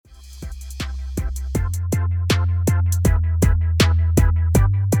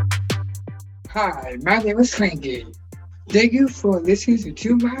Hi, my name is Frankie. Thank you for listening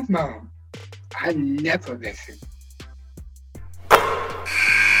to my mom. I never listen.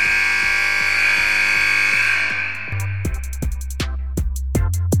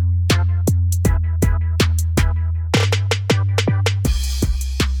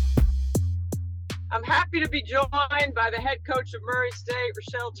 I'm happy to be joined by the head coach of Murray State,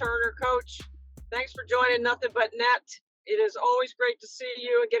 Rechelle Turner. Coach, thanks for joining Nothing But Net. It is always great to see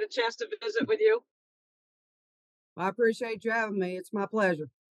you and get a chance to visit with you. I appreciate you having me. It's my pleasure.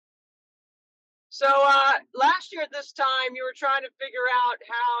 So last year at this time, you were trying to figure out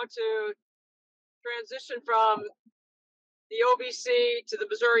how to transition from the OVC to the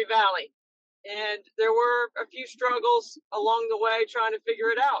Missouri Valley. And there were a few struggles along the way trying to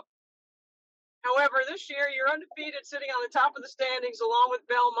figure it out. However, this year you're undefeated, sitting on the top of the standings along with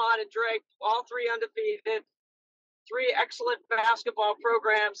Belmont and Drake, all three undefeated, three excellent basketball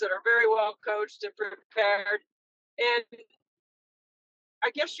programs that are very well coached and prepared. And I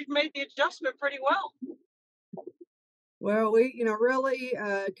guess you've made the adjustment pretty well. Well, we, really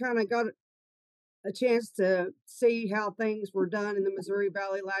kind of got a chance to see how things were done in the Missouri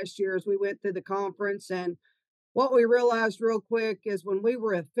Valley last year as we went through the conference. And what we realized real quick is when we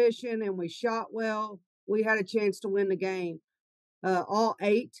were efficient and we shot well, we had a chance to win the game. All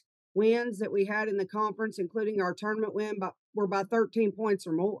 8 wins that we had in the conference, including our tournament win, were by 13 points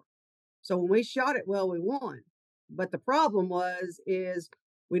or more. So when we shot it well, we won. But the problem is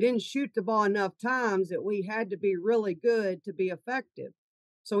we didn't shoot the ball enough times that we had to be really good to be effective.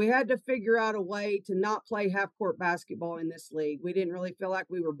 So we had to figure out a way to not play half court basketball in this league. We didn't really feel like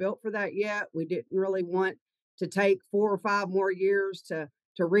we were built for that yet. We didn't really want to take 4 or 5 more years to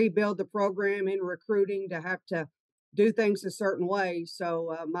rebuild the program in recruiting, to have to do things a certain way.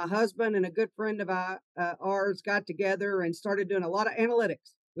 So my husband and a good friend of ours got together and started doing a lot of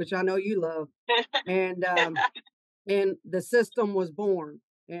analytics, which I know you love. And and the system was born.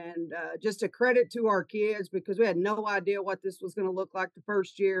 And just a credit to our kids, because we had no idea what this was going to look like the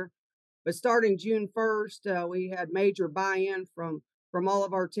first year. But starting June 1st, we had major buy-in from all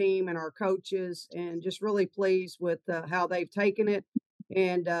of our team and our coaches, and just really pleased with how they've taken it,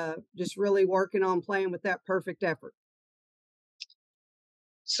 and just really working on playing with that perfect effort.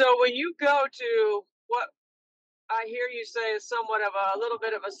 So when you go to what I hear you say is somewhat of a little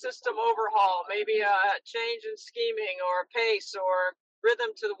bit of a system overhaul, maybe a change in scheming or pace or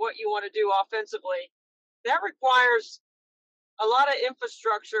rhythm to what you want to do offensively, that requires a lot of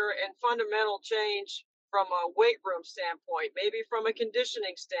infrastructure and fundamental change from a weight room standpoint, maybe from a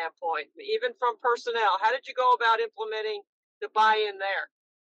conditioning standpoint, even from personnel. How did you go about implementing the buy-in there?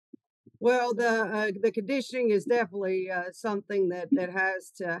 Well, the conditioning is definitely something that has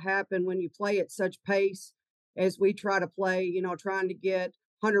to happen when you play at such pace as we try to play. Trying to get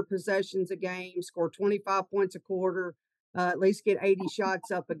 100 possessions a game, score 25 points a quarter, at least get 80 shots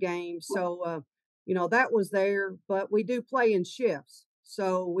up a game. So, that was there, but we do play in shifts.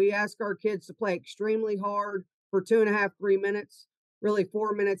 So we ask our kids to play extremely hard for 2.5, 3 minutes, really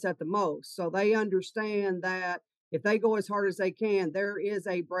 4 minutes at the most. So they understand that if they go as hard as they can, there is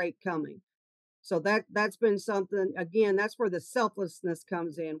a break coming. So that's been something. Again, that's where the selflessness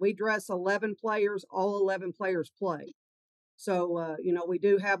comes in. We dress 11 players, all 11 players play. So we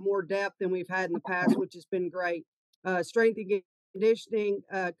do have more depth than we've had in the past, which has been great. Strength and conditioning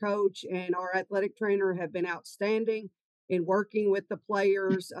coach and our athletic trainer have been outstanding in working with the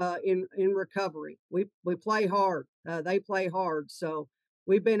players in recovery. We play hard. They play hard. So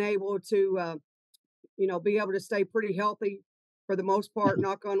we've been able to be able to stay pretty healthy for the most part,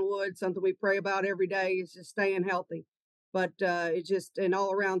 knock on wood. Something we pray about every day is just staying healthy. But it's just an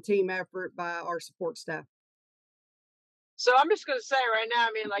all around team effort by our support staff. So I'm just going to say right now,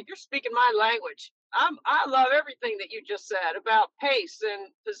 you're speaking my language. I love everything that you just said about pace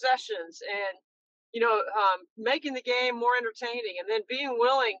and possessions and, making the game more entertaining, and then being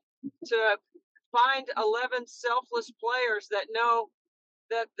willing to find 11 selfless players that know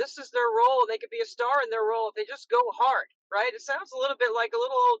that this is their role. They could be a star in their role if they just go hard, right? It sounds a little bit like a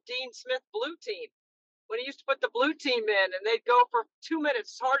little old Dean Smith blue team when he used to put the blue team in and they'd go for 2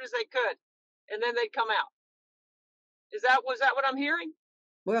 minutes as hard as they could, and then they'd come out. Was that what I'm hearing?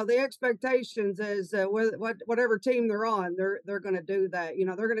 Well, the expectations is whatever team they're on, they're going to do that.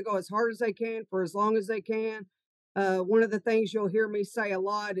 They're going to go as hard as they can for as long as they can. One of the things you'll hear me say a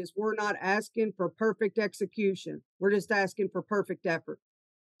lot is we're not asking for perfect execution. We're just asking for perfect effort.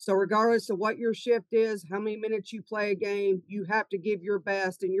 So regardless of what your shift is, how many minutes you play a game, you have to give your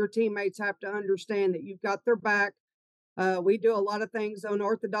best, and your teammates have to understand that you've got their back. We do a lot of things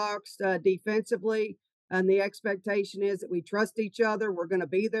unorthodox defensively. And the expectation is that we trust each other. We're going to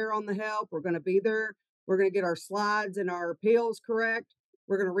be there on the help. We're going to be there. We're going to get our slides and our appeals correct.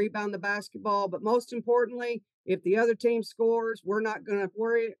 We're going to rebound the basketball. But most importantly, if the other team scores, we're not going to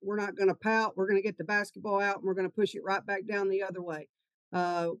worry. We're not going to pout. We're going to get the basketball out and we're going to push it right back down the other way.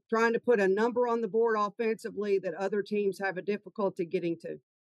 Trying to put a number on the board offensively that other teams have a difficulty getting to.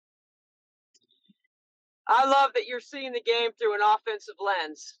 I love that you're seeing the game through an offensive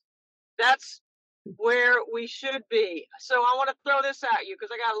lens. That's where we should be. So I want to throw this at you because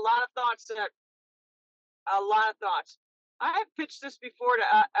I got a lot of thoughts. I have pitched this before to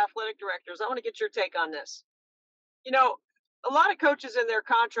athletic directors. I want to get your take on this. You know, a lot of coaches in their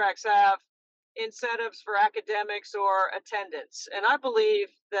contracts have incentives for academics or attendance. And I believe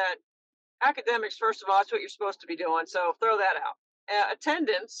that academics, first of all, that's what you're supposed to be doing. So throw that out.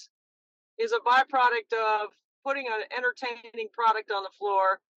 Attendance is a byproduct of putting an entertaining product on the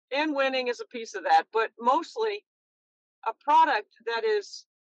floor, and winning is a piece of that, but mostly a product that is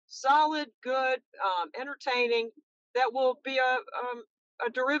solid, good, entertaining, that will be a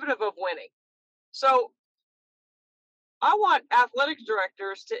derivative of winning. So I want athletic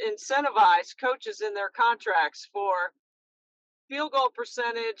directors to incentivize coaches in their contracts for field goal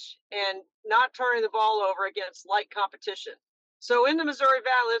percentage and not turning the ball over against light competition. So in the Missouri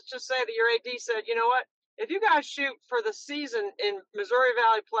Valley, let's just say that your AD said, you know what, if you guys shoot for the season in Missouri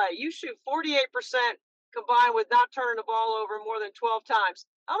Valley play, you shoot 48% combined with not turning the ball over more than 12 times,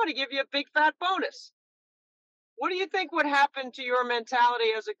 I'm going to give you a big fat bonus. What do you think would happen to your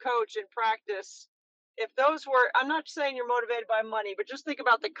mentality as a coach in practice if those were, I'm not saying you're motivated by money, but just think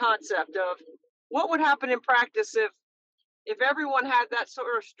about the concept of what would happen in practice if everyone had that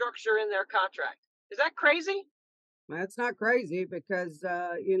sort of structure in their contract? Is that crazy? That's not crazy because,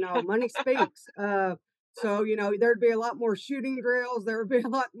 money speaks. So, there'd be a lot more shooting drills. There would be a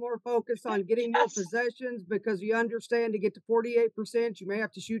lot more focus on getting more Yes. possessions because you understand to get to 48%, you may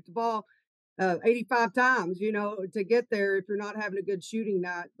have to shoot the ball 85 times, to get there if you're not having a good shooting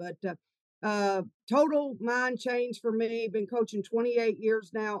night. But total mind change for me. Been coaching 28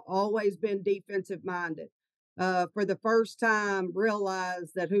 years now, always been defensive minded. For the first time,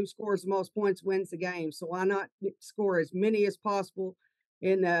 realized that who scores the most points wins the game. So why not score as many as possible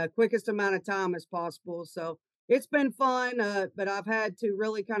in the quickest amount of time as possible? So it's been fun, but I've had to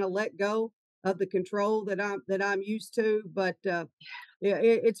really kind of let go of the control that I'm used to. But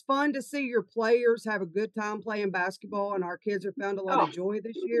it's fun to see your players have a good time playing basketball, and our kids have found a lot Oh, of joy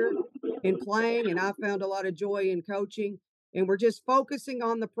this year in playing, and I found a lot of joy in coaching. And we're just focusing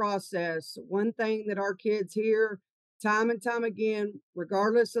on the process. One thing that our kids hear time and time again,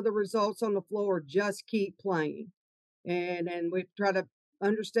 regardless of the results on the floor, just keep playing. And we try to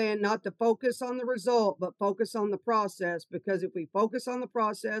understand not to focus on the result, but focus on the process. Because if we focus on the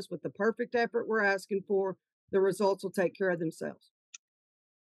process with the perfect effort we're asking for, the results will take care of themselves.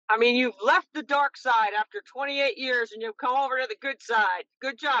 I mean, you've left the dark side after 28 years and you've come over to the good side.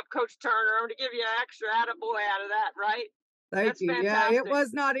 Good job, Coach Turner. I'm going to give you an extra attaboy out of that, right? Thank That's you. Yeah, it fantastic.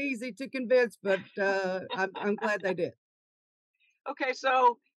 was not easy to convince, but I'm glad they did. Okay,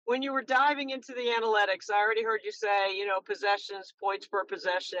 so when you were diving into the analytics, I already heard you say, possessions, points per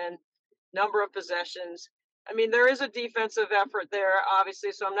possession, number of possessions. I mean, there is a defensive effort there,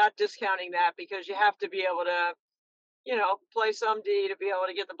 obviously, so I'm not discounting that because you have to be able to, play some D to be able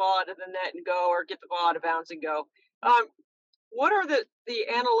to get the ball out of the net and go, or get the ball out of bounds and go. What are the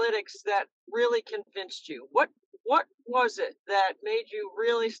analytics that really convinced you? What was it that made you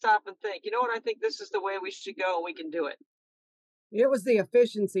really stop and think, you know what, I think this is the way we should go and we can do it? It was the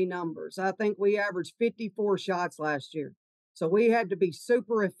efficiency numbers. I think we averaged 54 shots last year. So we had to be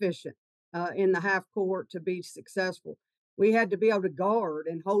super efficient in the half court to be successful. We had to be able to guard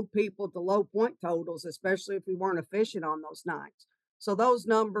and hold people to low point totals, especially if we weren't efficient on those nights. So those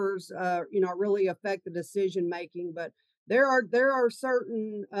numbers, really affect the decision making. But there are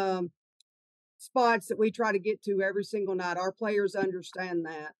certain spots that we try to get to every single night. Our players understand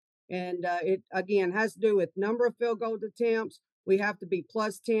that. And it, again, has to do with number of field goal attempts. We have to be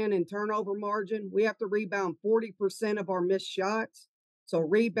plus 10 in turnover margin. We have to rebound 40% of our missed shots. So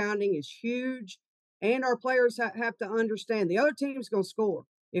rebounding is huge. And our players have to understand the other team's going to score.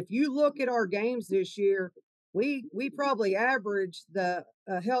 If you look at our games this year, we probably averaged the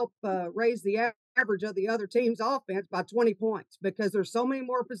raise the average of the other team's offense by 20 points because there's so many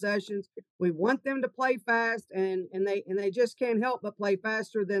more possessions. We want them to play fast, and they just can't help but play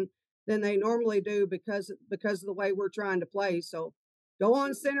faster than they normally do because of the way we're trying to play. So go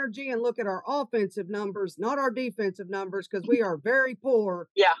on Synergy and look at our offensive numbers, not our defensive numbers, because we are very poor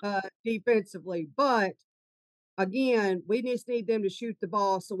Yeah. defensively. But again, we just need them to shoot the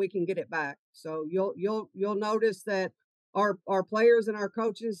ball so we can get it back. So you'll notice that our players and our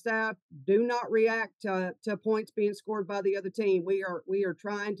coaching staff do not react to points being scored by the other team. We are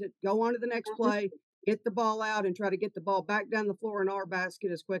trying to go on to the next Mhm. play, get the ball out, and try to get the ball back down the floor in our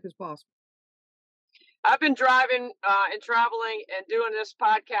basket as quick as possible. I've been driving and traveling and doing this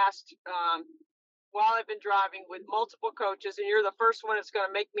podcast while I've been driving with multiple coaches, and you're the first one that's going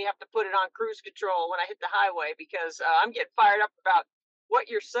to make me have to put it on cruise control when I hit the highway because I'm getting fired up about what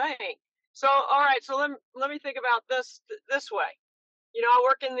you're saying. So, all right, so let me think about this way. You know, I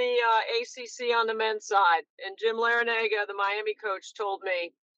work in the ACC on the men's side, and Jim Larinaga, the Miami coach, told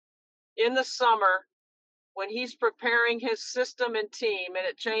me in the summer when he's preparing his system and team, and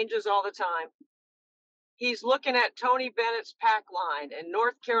it changes all the time, he's looking at Tony Bennett's pack line and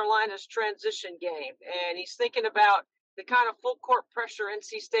North Carolina's transition game, and he's thinking about the kind of full court pressure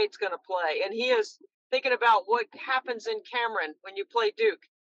NC State's going to play, and he is thinking about what happens in Cameron when you play Duke.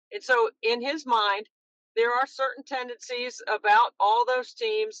 And so, in his mind, there are certain tendencies about all those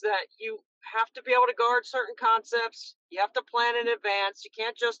teams that you have to be able to guard certain concepts. You have to plan in advance. You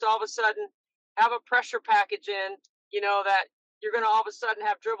can't just all of a sudden have a pressure package in, that you're going to all of a sudden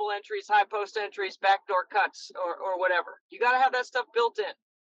have dribble entries, high post entries, backdoor cuts, or whatever. You got to have that stuff built in.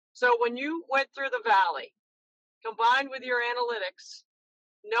 So when you went through the Valley, combined with your analytics,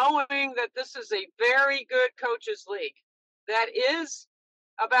 knowing that this is a very good coaches league that is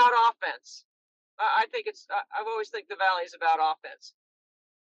about offense, I've always think the Valley is about offense.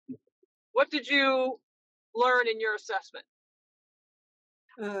 What did you learn in your assessment?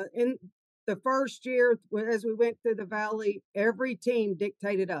 In the first year, as we went through the Valley, every team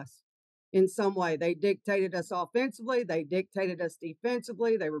dictated us in some way. They dictated us offensively. They dictated us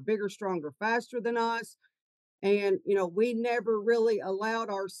defensively. They were bigger, stronger, faster than us. And, we never really allowed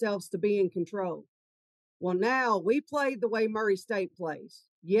ourselves to be in control. Well, now we play the way Murray State plays.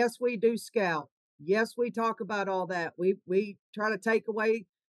 Yes, we do scout. Yes, we talk about all that. We try to take away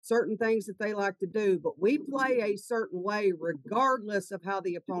certain things that they like to do, but we play a certain way regardless of how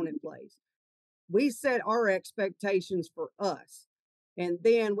the opponent plays. We set our expectations for us. And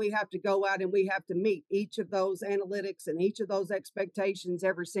then we have to go out and we have to meet each of those analytics and each of those expectations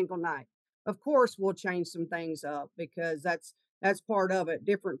every single night. Of course, we'll change some things up because that's part of it.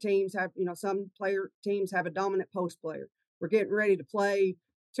 Different teams have, some teams have a dominant post player. We're getting ready to play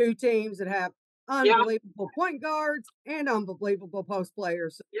two teams that have unbelievable point guards and unbelievable post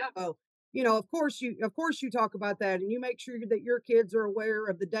players. So, of course you talk about that and you make sure that your kids are aware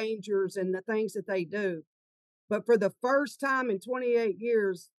of the dangers and the things that they do. But for the first time in 28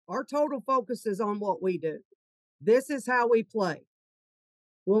 years, our total focus is on what we do. This is how we play.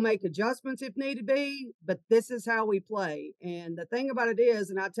 We'll make adjustments if need be, but this is how we play. And the thing about it is,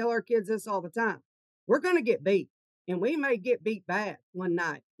 and I tell our kids this all the time, we're going to get beat, and we may get beat bad one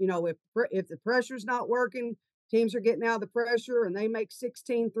night. If the pressure's not working, teams are getting out of the pressure and they make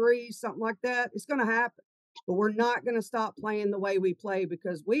 16 threes, something like that, it's going to happen. But we're not going to stop playing the way we play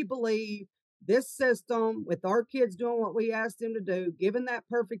because we believe this system, with our kids doing what we asked them to do, giving that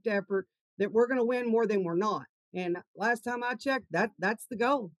perfect effort, that we're going to win more than we're not. And last time I checked, that's the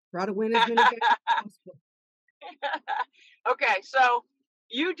goal. Try to win as many games as possible. Okay, so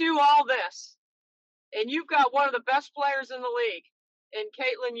you do all this, and you've got one of the best players in the league in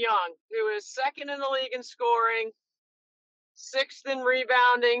Caitlin Young, who is second in the league in scoring, sixth in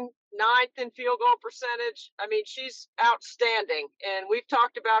rebounding, ninth in field goal percentage. I mean, she's outstanding. And we've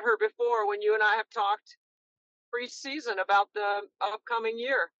talked about her before when you and I have talked preseason about the upcoming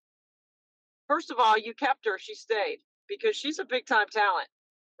year. First of all, you kept her. She stayed because she's a big time talent,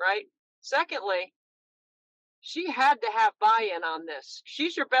 right? Secondly, she had to have buy-in on this.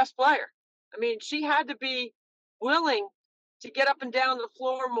 She's your best player. I mean, she had to be willing to get up and down the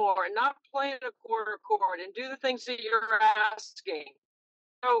floor more and not play in a quarter court and do the things that you're asking.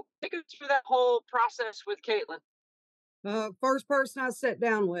 So take us through that whole process with Caitlin. First person I sat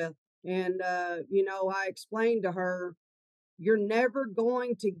down with, and I explained to her, you're never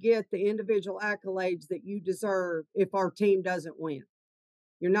going to get the individual accolades that you deserve if our team doesn't win.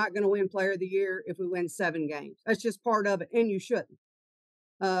 You're not going to win player of the year if we win 7 games. That's just part of it, and you shouldn't.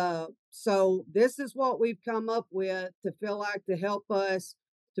 So this is what we've come up with to feel like to help us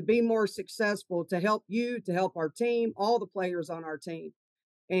to be more successful, to help you, to help our team, all the players on our team.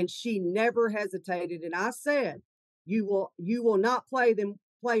 And she never hesitated. And I said, you will not play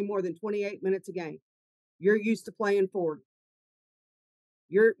more than 28 minutes a game. You're used to playing 40.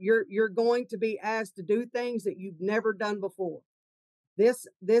 You're going to be asked to do things that you've never done before. This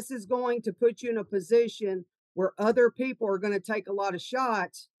is going to put you in a position where other people are going to take a lot of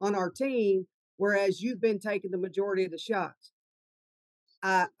shots on our team whereas you've been taking the majority of the shots.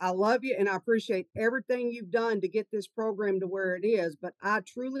 I love you and I appreciate everything you've done to get this program to where it is, but I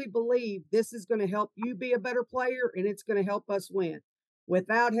truly believe this is going to help you be a better player and it's going to help us win.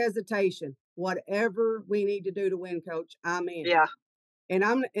 Without hesitation, whatever we need to do to win, Coach, I'm in. Yeah. And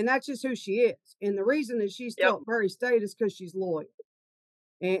that's just who she is. And the reason that she's still at Murray State is because she's loyal.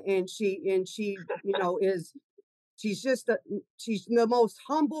 And she, you know, she's the most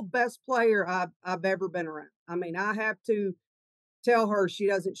humble, best player I've ever been around. I mean, I have to tell her she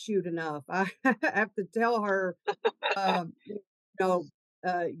doesn't shoot enough. I have to tell her, you know,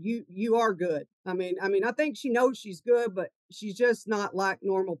 you are good. I mean, I think she knows she's good, but she's just not like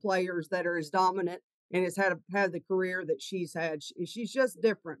normal players that are as dominant and has had the career that she's had. She's just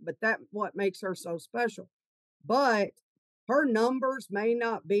different, but that's what makes her so special. But her numbers may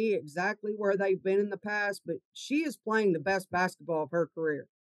not be exactly where they've been in the past, but she is playing the best basketball of her career.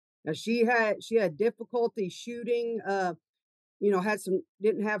 Now she had difficulty shooting. You know,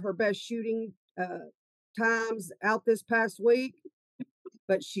 didn't have her best shooting times out this past week,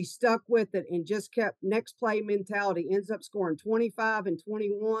 but she stuck with it and just kept next play mentality, ends up scoring 25 and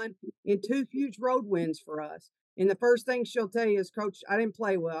 21 in 2 huge road wins for us. And the first thing she'll tell you is, Coach, I didn't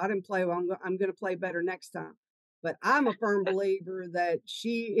play well. I'm going to play better next time. But I'm a firm believer that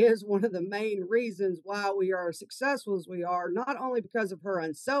she is one of the main reasons why we are as successful as we are, not only because of her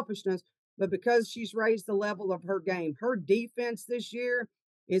unselfishness, but because she's raised the level of her game. Her defense this year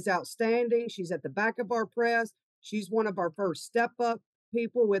is outstanding. She's at the back of our press. She's one of our first step up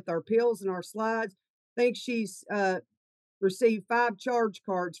people with our peels and our slides. I think she's received 5 charge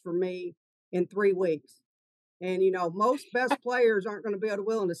cards from me in 3 weeks. And, you know, most best players aren't going to be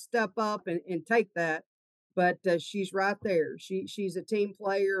willing to step up and take that. But she's right there. She's a team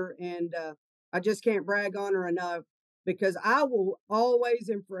player, and I just can't brag on her enough because I will always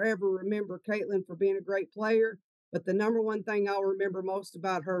and forever remember Caitlin for being a great player. But the number one thing I'll remember most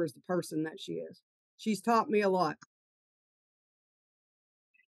about her is the person that she is. She's taught me a lot.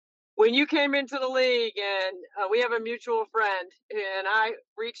 When you came into the league, and we have a mutual friend, and I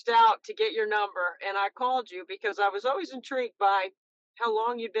reached out to get your number, and I called you because I was always intrigued by how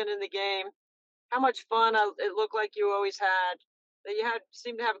long you'd been in the game, how much fun it looked like you always had, that you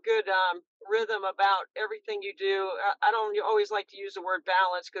seemed to have a good rhythm about everything you do. I don't always like to use the word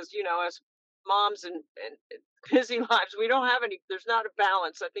balance because, you know, as moms and busy lives, there's not a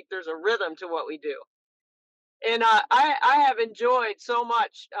balance. I think there's a rhythm to what we do. And I have enjoyed so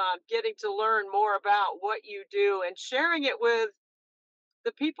much getting to learn more about what you do and sharing it with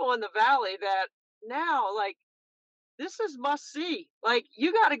the people in the Valley that now, like, this is must see. Like,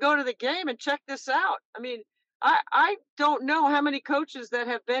 you got to go to the game and check this out. I mean, I don't know how many coaches that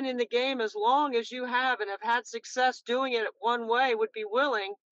have been in the game as long as you have and have had success doing it one way would be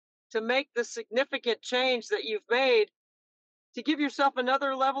willing to make the significant change that you've made to give yourself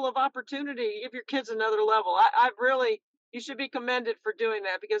another level of opportunity, give your kids another level. You should be commended for doing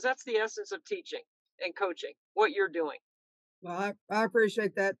that because that's the essence of teaching and coaching, what you're doing. Well, I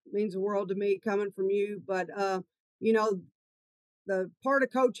appreciate that. It means the world to me coming from you. But, you know, the part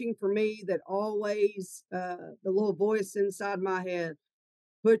of coaching for me that always, the little voice inside my head,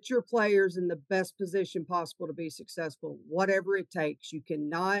 put your players in the best position possible to be successful, whatever it takes. You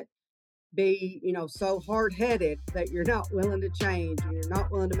cannot be, you know, so hard-headed that you're not willing to change and you're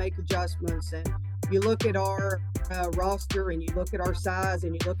not willing to make adjustments. And you look at our roster and you look at our size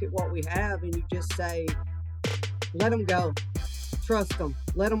and you look at what we have and you just say, let them go, trust them,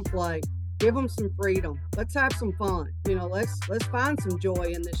 let them play, give them some freedom, let's have some fun, you know, let's find some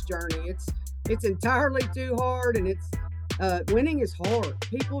joy in this journey. It's entirely too hard, and winning is hard.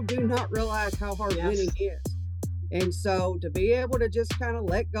 People do not realize how hard winning is. And so to be able to just kind of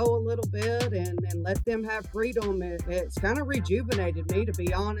let go a little bit and let them have freedom, it's kind of rejuvenated me, to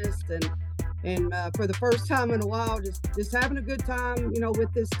be honest. And for the first time in a while, just having a good time, you know,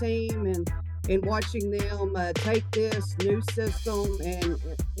 with this team and watching them take this new system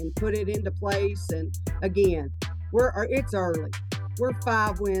and put it into place. And again, it's early. We're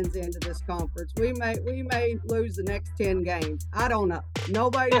 5 wins into this conference. We may lose the next 10 games. I don't know.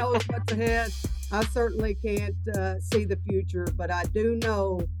 Nobody knows what's ahead. I certainly can't see the future, but I do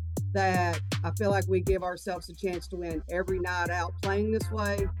know that I feel like we give ourselves a chance to win every night out playing this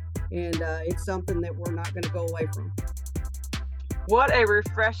way, and it's something that we're not going to go away from. What a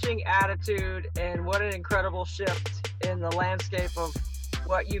refreshing attitude, and what an incredible shift in the landscape of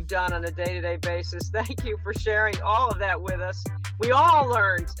what you've done on a day-to-day basis. Thank you for sharing all of that with us. We all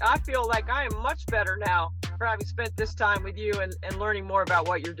learned. I feel like I am much better now for having spent this time with you and learning more about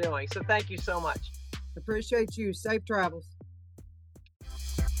what you're doing. So thank you so much. Appreciate you. Safe travels.